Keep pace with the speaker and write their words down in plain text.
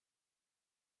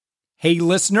Hey,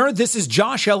 listener, this is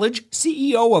Josh Elledge,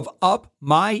 CEO of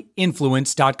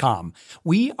UpMyInfluence.com.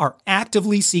 We are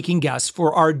actively seeking guests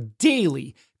for our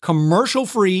daily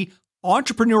commercial-free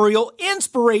entrepreneurial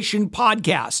inspiration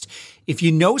podcast. If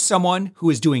you know someone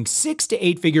who is doing 6 to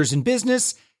 8 figures in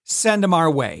business, send them our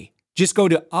way. Just go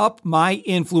to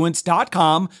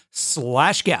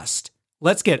UpMyInfluence.com/guest.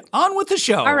 Let's get on with the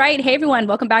show. All right. Hey, everyone.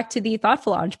 Welcome back to The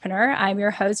Thoughtful Entrepreneur. I'm your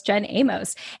host, Jen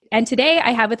Amos. And today I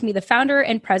have with me the founder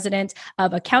and president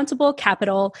of Accountable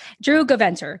Capital, Drew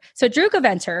Giventer. So Drew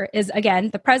Giventer is, again,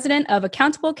 the president of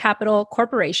Accountable Capital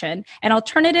Corporation, an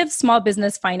alternative small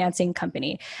business financing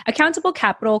company. Accountable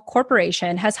Capital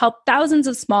Corporation has helped thousands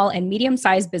of small and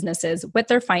medium-sized businesses with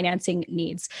their financing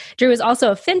needs. Drew is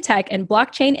also a fintech and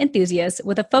blockchain enthusiast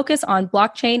with a focus on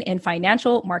blockchain and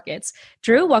financial markets.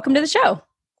 Drew, welcome to the show.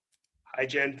 Hi,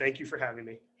 Jen. Thank you for having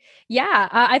me. Yeah.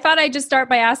 I thought I'd just start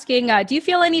by asking, do you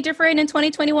feel any different in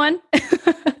 2021?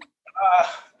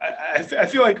 I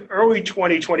feel like early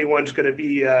 2021 is going to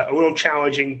be a little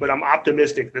challenging, but I'm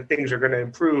optimistic that things are going to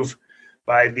improve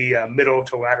by the middle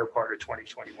to latter part of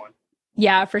 2021.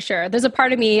 Yeah, for sure. There's a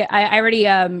part of me, I already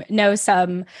know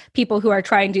some people who are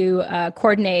trying to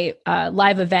coordinate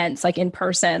live events like in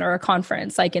person or a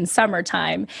conference like in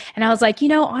summertime. And I was like,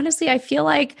 honestly, I feel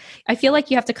like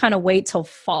you have to kind of wait till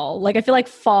fall. Like I feel like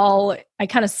fall, I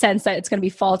kind of sense that it's going to be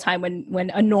fall time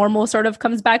when a normal sort of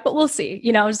comes back, but we'll see.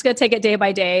 I'm just going to take it day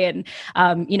by day and,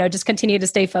 just continue to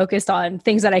stay focused on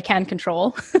things that I can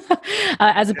control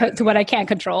as opposed to what I can't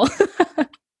control.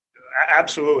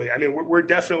 Absolutely. I mean, we're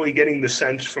definitely getting the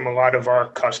sense from a lot of our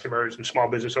customers and small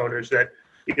business owners that,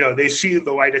 they see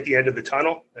the light at the end of the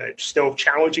tunnel. It's still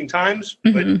challenging times,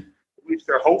 but at least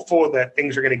they're hopeful that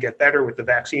things are going to get better with the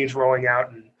vaccines rolling out,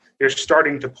 and they're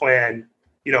starting to plan,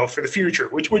 for the future,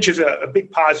 which is a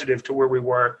big positive to where we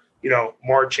were,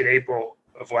 March and April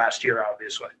of last year,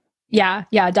 obviously. Yeah,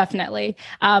 definitely.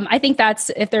 I think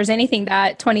that's, if there's anything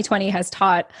that 2020 has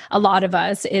taught a lot of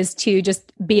us, is to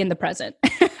just be in the present.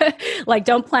 Like,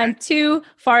 don't plan too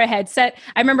far ahead. I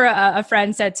remember a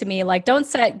friend said to me, like, don't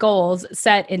set goals,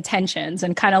 set intentions,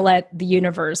 and kind of let the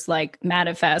universe like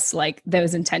manifest like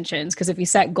those intentions. Because if you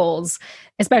set goals,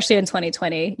 especially in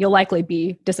 2020, you'll likely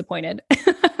be disappointed.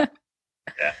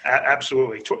 Yeah,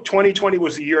 absolutely. 2020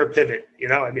 was the year of pivot.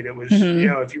 It was,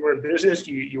 if you were in business,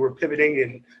 you were pivoting.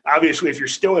 And obviously, if you're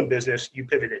still in business, you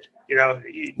pivoted, you know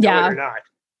it or not.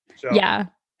 So, yeah,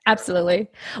 absolutely.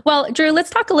 Well, Drew, let's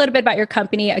talk a little bit about your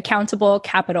company, Accountable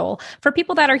Capital. For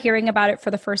people that are hearing about it for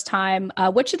the first time,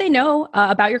 what should they know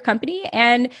about your company,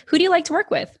 and who do you like to work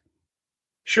with?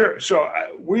 Sure. So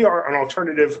we are an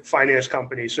alternative finance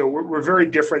company. So we're very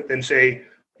different than, say,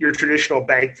 your traditional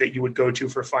bank that you would go to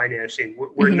for financing.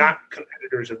 We're not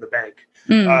competitors of the bank.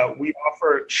 We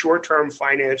offer short-term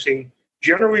financing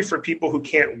generally for people who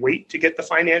can't wait to get the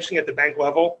financing at the bank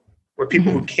level, or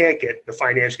people who can't get the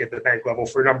financing at the bank level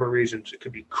for a number of reasons. It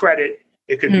could be credit.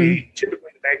 It could be,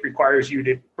 typically the bank requires you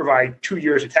to provide 2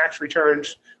 years of tax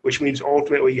returns, which means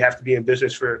ultimately you have to be in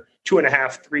business for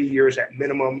 2.5, 3 years at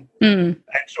minimum. And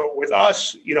so with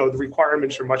us, the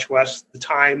requirements are much less. The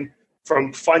time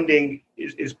from funding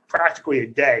is practically a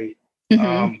day.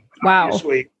 Wow.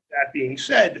 Obviously, that being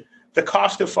said, the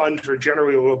cost of funds are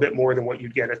generally a little bit more than what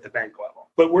you'd get at the bank level.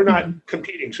 But we're not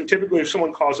competing. So typically, if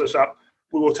someone calls us up,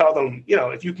 we will tell them,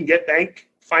 if you can get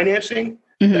bank financing,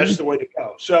 that's the way to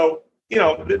go. So,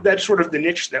 that's sort of the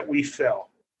niche that we fill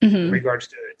in regards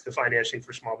to financing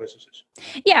for small businesses.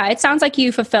 Yeah, it sounds like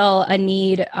you fulfill a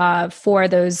need for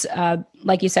those,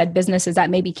 like you said, businesses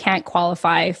that maybe can't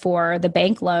qualify for the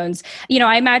bank loans.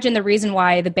 I imagine the reason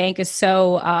why the bank is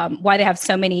why they have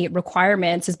so many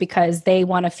requirements is because they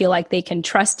want to feel like they can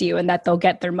trust you and that they'll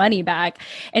get their money back.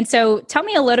 And so tell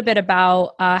me a little bit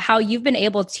about how you've been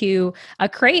able to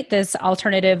create this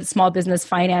alternative small business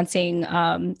financing,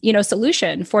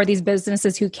 solution for these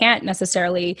businesses who can't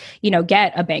necessarily,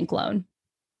 get a bank loan.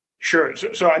 Sure.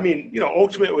 So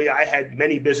ultimately, I had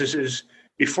many businesses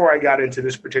before I got into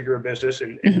this particular business.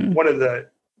 And one of the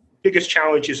biggest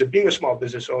challenges of being a small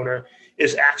business owner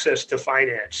is access to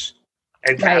finance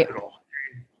and capital.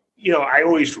 Right. I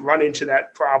always run into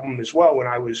that problem as well. When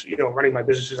I was, running my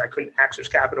businesses, I couldn't access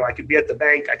capital. I could be at the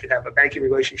bank. I could have a banking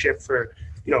relationship for,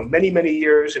 many, many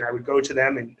years. And I would go to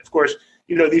them. And of course,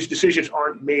 these decisions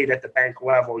aren't made at the bank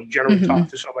level. You generally talk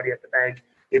to somebody at the bank.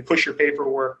 They push your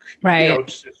paperwork, to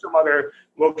some other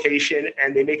location,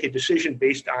 and they make a decision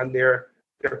based on their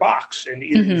box. And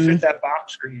either you fit that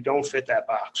box or you don't fit that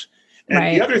box.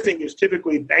 And the other thing is,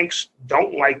 typically banks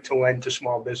don't like to lend to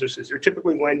small businesses. They're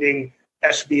typically lending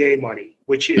SBA money,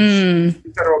 which is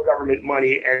federal government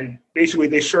money, and basically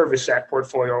they service that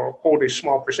portfolio or hold a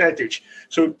small percentage.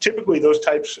 So typically those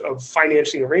types of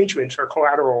financing arrangements are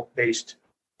collateral-based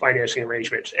financing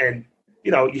arrangements. And,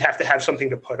 you have to have something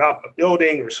to put up, a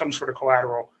building or some sort of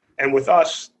collateral. And with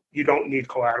us, you don't need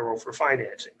collateral for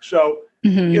financing. So,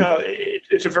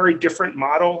 it's a very different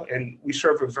model, and we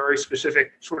serve a very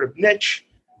specific sort of niche,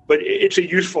 but it's a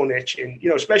useful niche. And,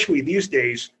 especially these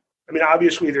days,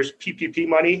 obviously there's PPP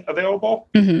money available,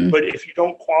 but if you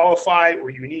don't qualify or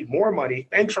you need more money,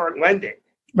 banks aren't lending.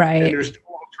 Right. And there's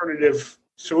no alternative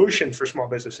solution for small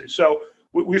businesses. So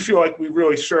we feel like we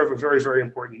really serve a very, very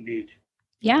important need.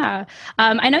 Yeah.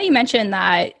 I know you mentioned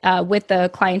that with the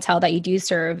clientele that you do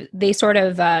serve, there's sort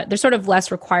of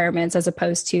less requirements as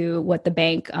opposed to what the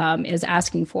bank is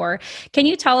asking for. Can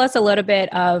you tell us a little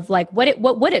bit of what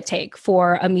would it take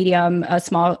for a medium or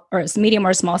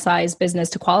small size business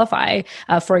to qualify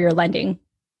for your lending?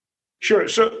 Sure.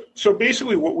 So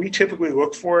basically what we typically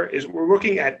look for is we're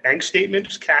looking at bank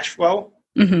statements, cash flow,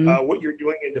 what you're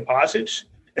doing in deposits.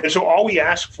 And so all we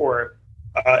ask for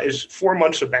is 4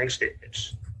 months of bank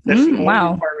statements. That's the only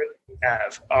requirement we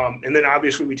have. And then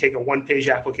obviously we take a 1-page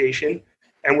application,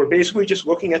 and we're basically just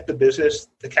looking at the business,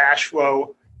 the cash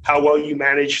flow, how well you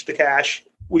manage the cash.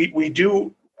 We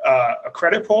do a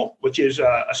credit pull, which is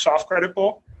a soft credit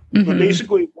pull. But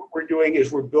basically what we're doing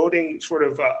is we're building sort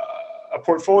of a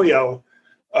portfolio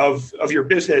of your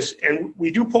business. And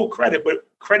we do pull credit, but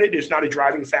credit is not a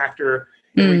driving factor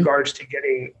in regards to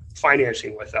getting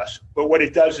financing with us. But what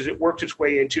it does is it works its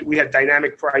way into, we have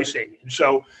dynamic pricing. And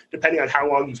so depending on how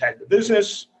long you've had the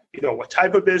business, what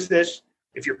type of business,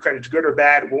 if your credit's good or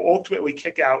bad, will ultimately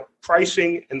kick out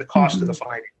pricing and the cost of the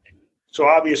financing. So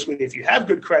obviously, if you have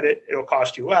good credit, it'll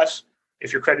cost you less.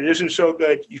 If your credit isn't so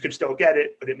good, you can still get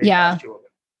it, but it may cost you a little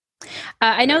bit.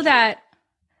 I know that.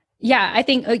 Yeah, I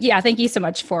think, thank you so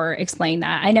much for explaining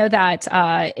that. I know that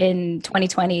in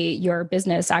 2020, your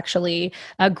business actually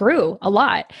grew a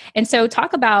lot. And so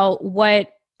talk about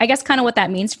what that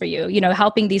means for you,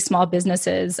 helping these small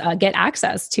businesses get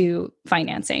access to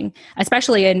financing,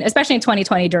 especially in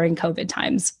 2020 during COVID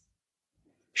times.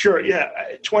 Sure. Yeah.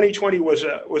 2020 was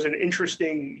an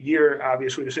interesting year,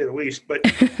 obviously, to say the least. But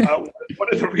one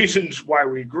of the reasons why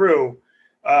we grew,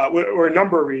 or a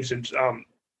number of reasons,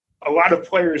 a lot of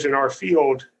players in our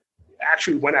field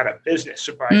actually went out of business,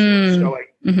 surprisingly. So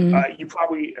you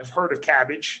probably have heard of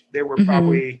Cabbage. They were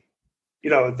probably,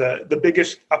 the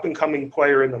biggest up and coming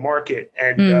player in the market.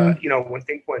 And, when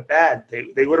things went bad,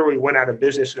 they literally went out of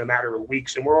business in a matter of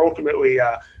weeks and were ultimately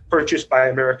purchased by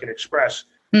American Express.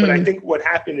 But I think what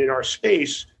happened in our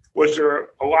space was there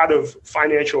were a lot of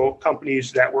financial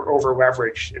companies that were over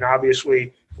leveraged. And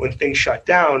obviously when things shut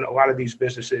down, a lot of these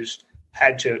businesses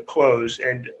had to close.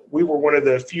 And we were one of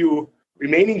the few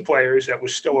remaining players that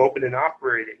was still open and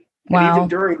operating. Wow. And even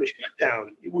during the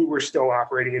shutdown, we were still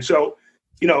operating. And so,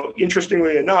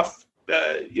 interestingly enough,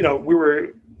 a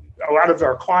lot of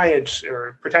our clients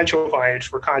or potential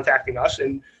clients were contacting us,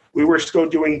 and we were still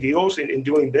doing deals and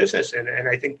doing business. And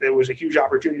I think there was a huge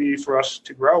opportunity for us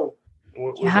to grow.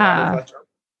 Yeah.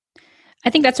 I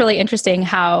think that's really interesting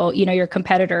how, your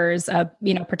competitors,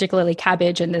 particularly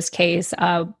Cabbage in this case,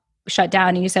 shut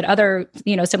down, and you said other,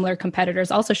 similar competitors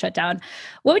also shut down.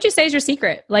 What would you say is your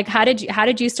secret? Like, how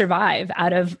did you survive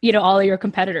out of, all of your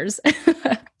competitors?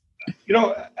 I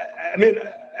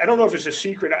don't know if it's a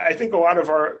secret. I think a lot of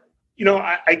our,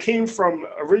 I came from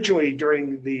originally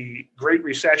during the Great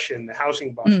Recession, the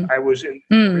housing bust. I was in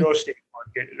the real estate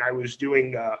market, and I was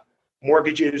doing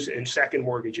mortgages and second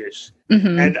mortgages.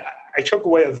 And I took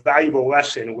away a valuable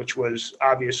lesson, which was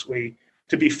obviously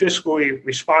to be fiscally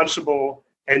responsible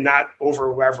and not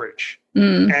over leverage.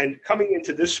 And coming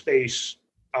into this space,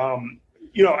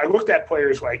 I looked at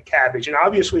players like Cabbage, and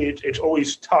obviously it's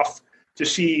always tough to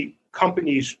see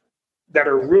companies that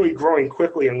are really growing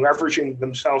quickly and leveraging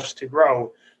themselves to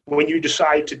grow when you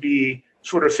decide to be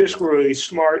sort of fiscally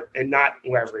smart and not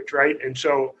leverage, right? And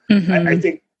so I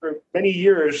think for many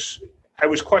years, I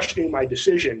was questioning my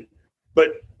decision.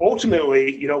 But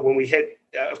ultimately, when we hit,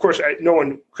 of course, no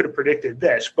one could have predicted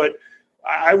this, but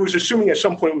I was assuming at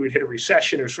some point we would hit a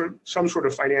recession or some sort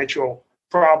of financial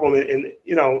problem, and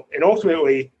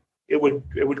ultimately it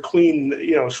would clean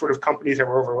sort of companies that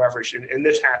were over leveraged, and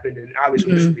this happened, and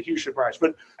obviously this was a huge surprise.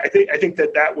 But I think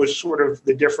that was sort of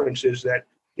the difference is that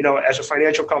as a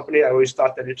financial company, I always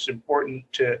thought that it's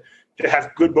important to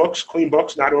have good books, clean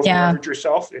books, not over leverage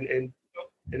yourself, and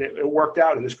it worked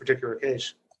out in this particular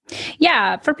case.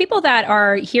 Yeah. For people that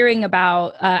are hearing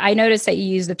about, I noticed that you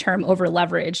use the term over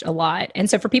leveraged a lot. And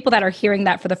so for people that are hearing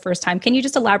that for the first time, can you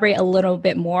just elaborate a little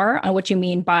bit more on what you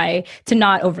mean by to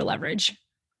not over leverage?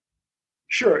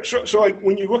 Sure. So like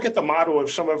when you look at the model of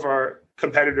some of our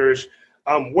competitors,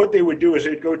 what they would do is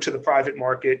they'd go to the private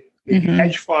market, maybe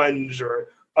hedge funds or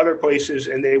other places,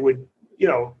 and they would,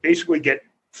 basically get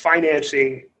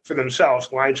financing for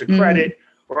themselves, lines of credit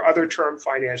or other term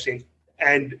financing,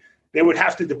 and they would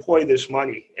have to deploy this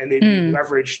money, and they'd be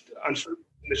leveraged in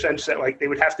the sense that like they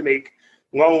would have to make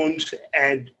loans,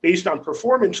 and based on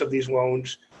performance of these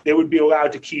loans, they would be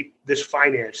allowed to keep this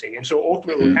financing. And so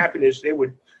ultimately what happened is they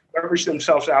would leverage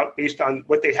themselves out based on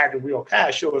what they had in real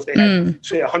cash. So if they had,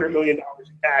 say, $100 million in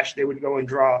cash, they would go and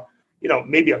draw,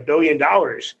 maybe $1 billion,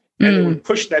 and they would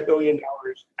push that $1 billion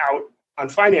out on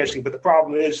financing. But the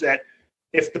problem is that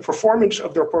if the performance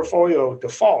of their portfolio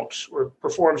defaults or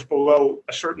performs below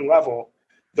a certain level,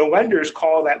 the lenders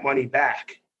call that money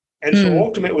back. And so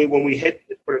ultimately, when we hit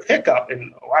this sort of hiccup,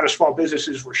 and a lot of small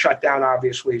businesses were shut down,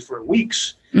 obviously, for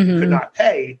weeks, could not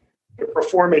pay, their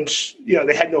performance,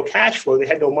 they had no cash flow, they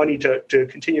had no money to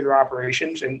continue their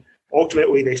operations, and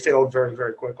ultimately they failed very,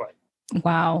 very quickly.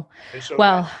 Wow. And so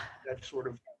that's sort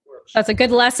of how it works. That's a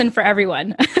good lesson for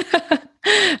everyone,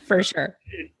 for sure.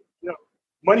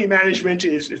 Money management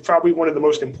is probably one of the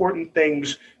most important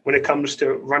things when it comes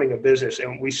to running a business,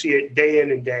 and we see it day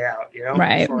in and day out.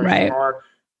 Right.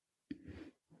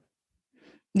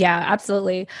 Yeah,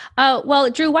 absolutely.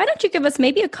 Well, Drew, why don't you give us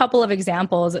maybe a couple of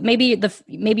examples, maybe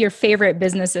your favorite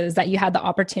businesses that you had the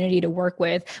opportunity to work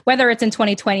with, whether it's in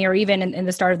 2020 or even in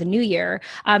the start of the new year,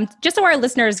 just so our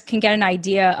listeners can get an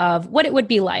idea of what it would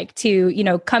be like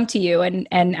to, come to you and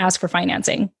ask for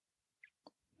financing.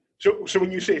 So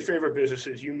when you say favorite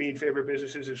businesses, you mean favorite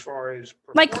businesses as far as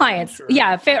like clients,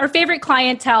 or favorite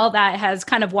clientele that has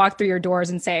kind of walked through your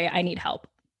doors and say, I need help.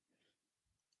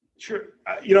 Sure.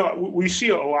 We see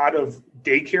a lot of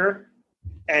daycare,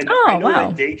 and I know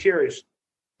that daycare is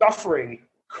suffering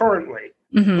currently,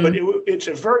 but it's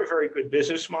a very, very good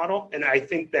business model. And I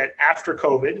think that after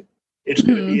COVID, it's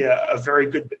going to be a very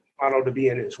good business model to be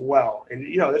in as well. And,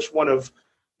 that's one of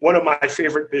my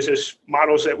favorite business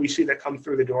models that we see that come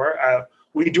through the door.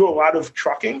 We do a lot of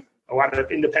trucking, a lot of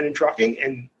independent trucking,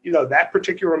 and, that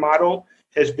particular model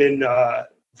has been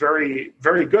very,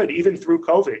 very good, even through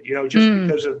COVID, just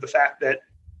because of the fact that,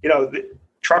 the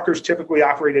truckers typically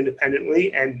operate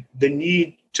independently, and the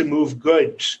need to move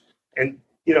goods and,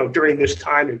 during this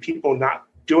time and people not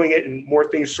doing it and more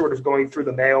things sort of going through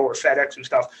the mail or FedEx and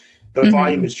stuff, the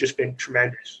volume has just been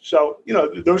tremendous. So,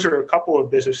 those are a couple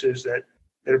of businesses that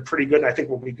are pretty good, and I think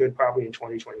will be good probably in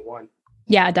 2021.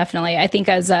 Yeah, definitely. I think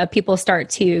as people start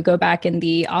to go back in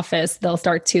the office, they'll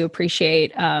start to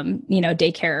appreciate,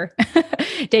 daycare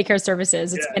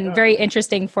services. It's been very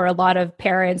interesting for a lot of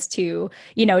parents to,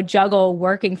 juggle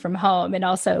working from home and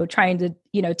also trying to,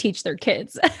 teach their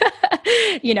kids,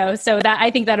 so that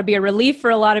I think that'll be a relief for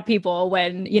a lot of people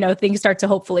when, things start to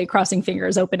hopefully, crossing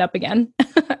fingers, open up again.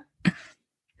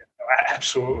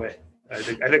 Absolutely. I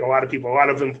think a lot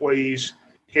of employees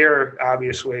here,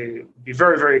 obviously, be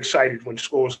very, very excited when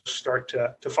schools start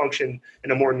to function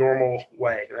in a more normal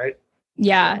way, right?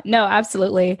 Yeah, no,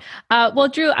 absolutely. Well,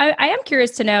 Drew, I am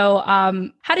curious to know,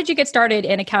 how did you get started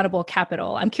in Accountable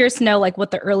Capital? I'm curious to know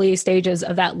what the early stages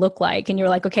of that look like. And you're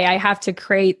like, okay, I have to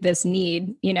create this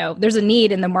need. There's a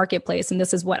need in the marketplace, and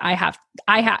this is what I have.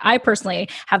 I personally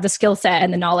have the skill set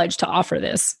and the knowledge to offer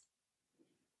this.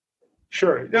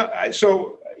 Sure.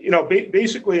 No,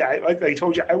 basically, like I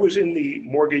told you, I was in the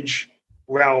mortgage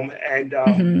realm, and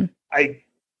I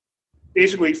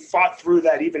basically fought through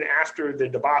that even after the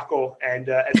debacle. And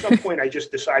at some point, I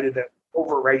just decided that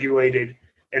over-regulated,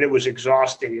 and it was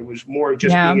exhausting. It was more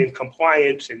just being in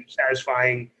compliance and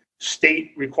satisfying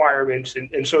state requirements.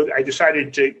 And so I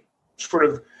decided to sort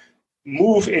of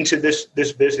move into this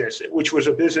business, which was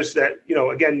a business that,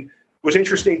 again, was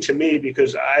interesting to me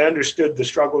because I understood the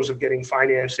struggles of getting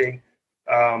financing.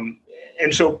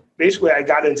 And so basically I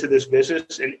got into this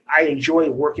business, and I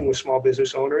enjoy working with small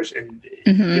business owners, and,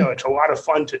 it's a lot of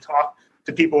fun to talk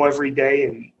to people every day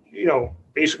and,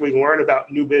 basically learn about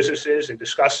new businesses and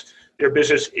discuss their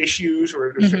business issues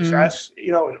or their success,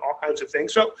 and all kinds of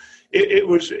things. So it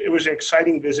was an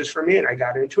exciting business for me, and I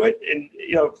got into it, and,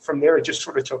 from there it just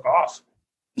sort of took off.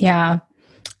 Yeah.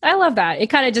 I love that. It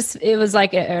kind of it was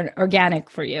like an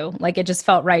organic for you. Like it just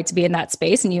felt right to be in that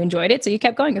space, and you enjoyed it. So you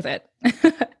kept going with it.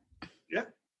 Yeah.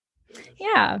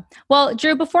 Yeah. Well,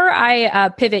 Drew, before I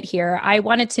pivot here, I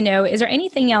wanted to know, is there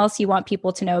anything else you want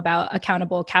people to know about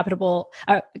Accountable Capital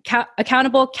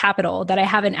that I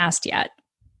haven't asked yet?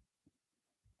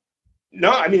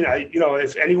 No, I mean,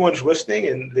 if anyone's listening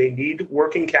and they need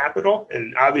working capital,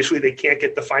 and obviously they can't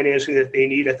get the financing that they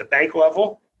need at the bank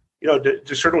level,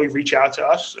 to certainly reach out to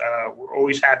us. We're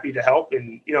always happy to help.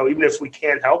 And, even if we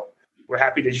can't help, we're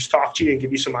happy to just talk to you and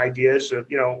give you some ideas of,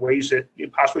 ways that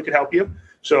possibly could help you.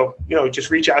 So, just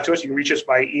reach out to us. You can reach us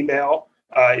by email.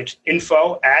 It's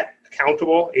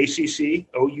info@accountable,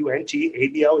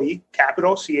 ACCOUNTABLE,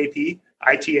 capital,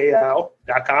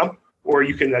 CAPITAL.com. Or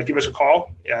you can give us a call,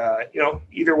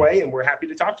 either way, and we're happy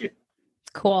to talk to you.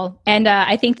 Cool. And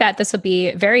I think that this will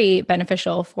be very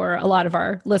beneficial for a lot of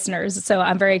our listeners. So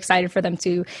I'm very excited for them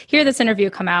to hear this interview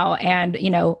come out and,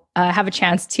 have a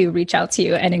chance to reach out to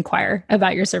you and inquire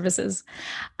about your services.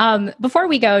 Before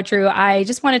we go, Drew, I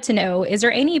just wanted to know, is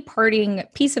there any parting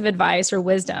piece of advice or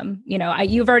wisdom?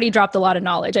 You've already dropped a lot of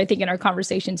knowledge, I think, in our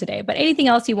conversation today, but anything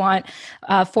else you want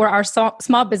for our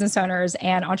small business owners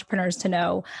and entrepreneurs to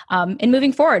know in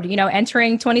moving forward,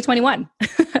 entering 2021?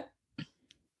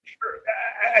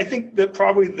 I think that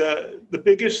probably the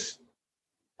biggest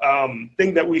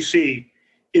thing that we see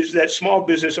is that small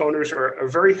business owners are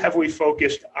very heavily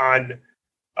focused on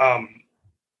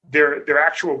their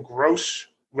actual gross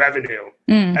revenue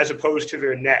as opposed to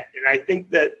their net. And I think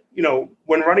that,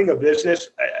 when running a business,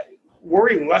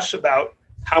 worrying less about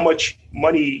how much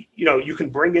money, you can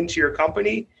bring into your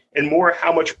company and more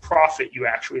how much profit you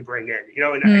actually bring in,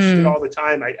 and I see it all the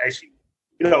time. I see,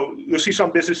 you'll see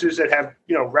some businesses that have,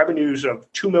 revenues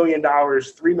of $2 million,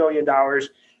 $3 million,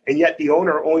 and yet the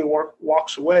owner only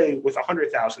walks away with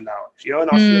 $100,000, and I'll see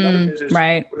another business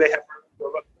where they have $1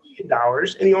 million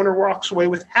and the owner walks away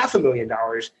with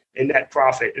 $500,000 in net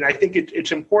profit. And I think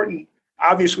it's important,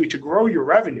 obviously, to grow your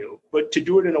revenue, but to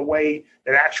do it in a way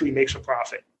that actually makes a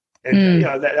profit. And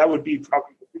that would be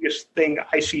probably the biggest thing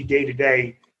I see day to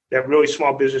day that really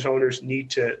small business owners need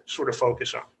to sort of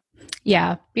focus on.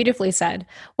 Yeah, beautifully said.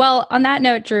 Well, on that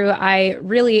note, Drew, I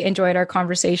really enjoyed our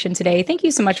conversation today. Thank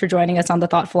you so much for joining us on The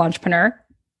Thoughtful Entrepreneur.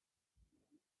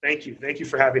 Thank you. Thank you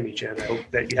for having me, Jen. I hope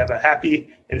that you have a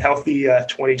happy and healthy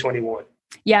 2021.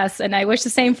 Yes, and I wish the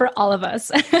same for all of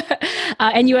us.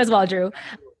 And you as well, Drew.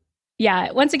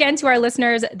 Yeah. Once again, to our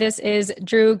listeners, this is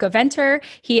Drew Giventer.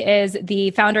 He is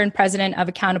the founder and president of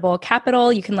Accountable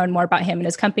Capital. You can learn more about him and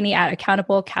his company at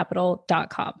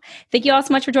accountablecapital.com. Thank you all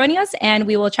so much for joining us, and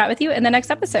we will chat with you in the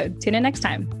next episode. Tune in next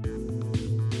time.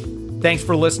 Thanks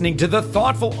for listening to the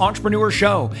Thoughtful Entrepreneur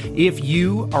Show. If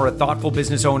you are a thoughtful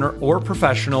business owner or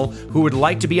professional who would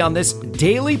like to be on this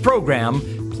daily program,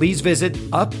 please visit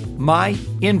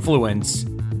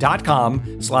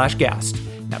upmyinfluence.com/guest.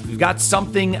 Now, if you've got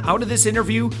something out of this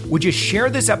interview, would you share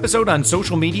this episode on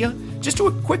social media? Just do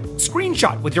a quick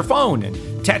screenshot with your phone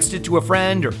and text it to a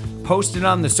friend or post it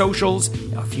on the socials.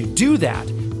 Now, if you do that,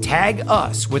 tag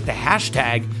us with the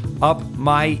hashtag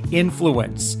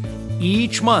UpMyInfluence.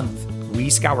 Each month, we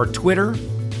scour Twitter,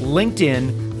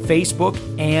 LinkedIn, Facebook,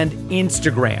 and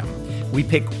Instagram. We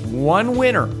pick one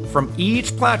winner from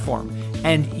each platform,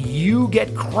 and you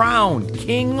get crowned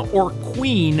king or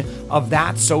queen of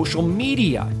that social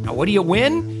media. Now, what do you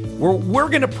win? We're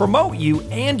going to promote you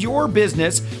and your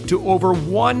business to over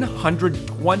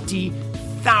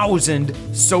 120,000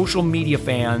 social media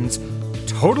fans,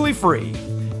 totally free.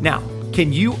 Now,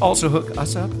 can you also hook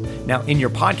us up? Now, in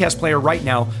your podcast player right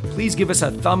now, please give us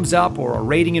a thumbs up or a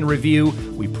rating and review.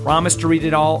 We promise to read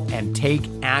it all and take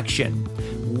action.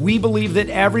 We believe that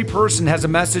every person has a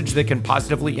message that can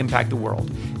positively impact the world.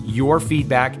 Your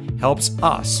feedback helps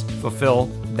us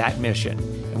fulfill that mission.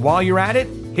 And while you're at it,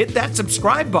 hit that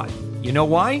subscribe button. You know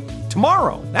why?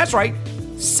 Tomorrow, that's right,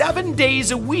 7 days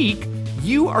a week,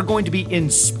 you are going to be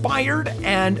inspired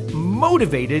and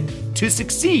motivated to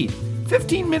succeed.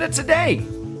 15 minutes a day.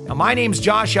 Now, my name's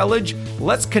Josh Elledge.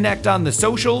 Let's connect on the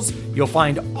socials. You'll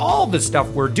find all the stuff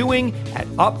we're doing at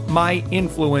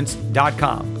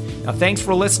upmyinfluence.com. Now, thanks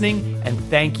for listening, and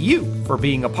thank you for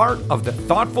being a part of the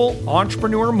Thoughtful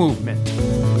Entrepreneur Movement.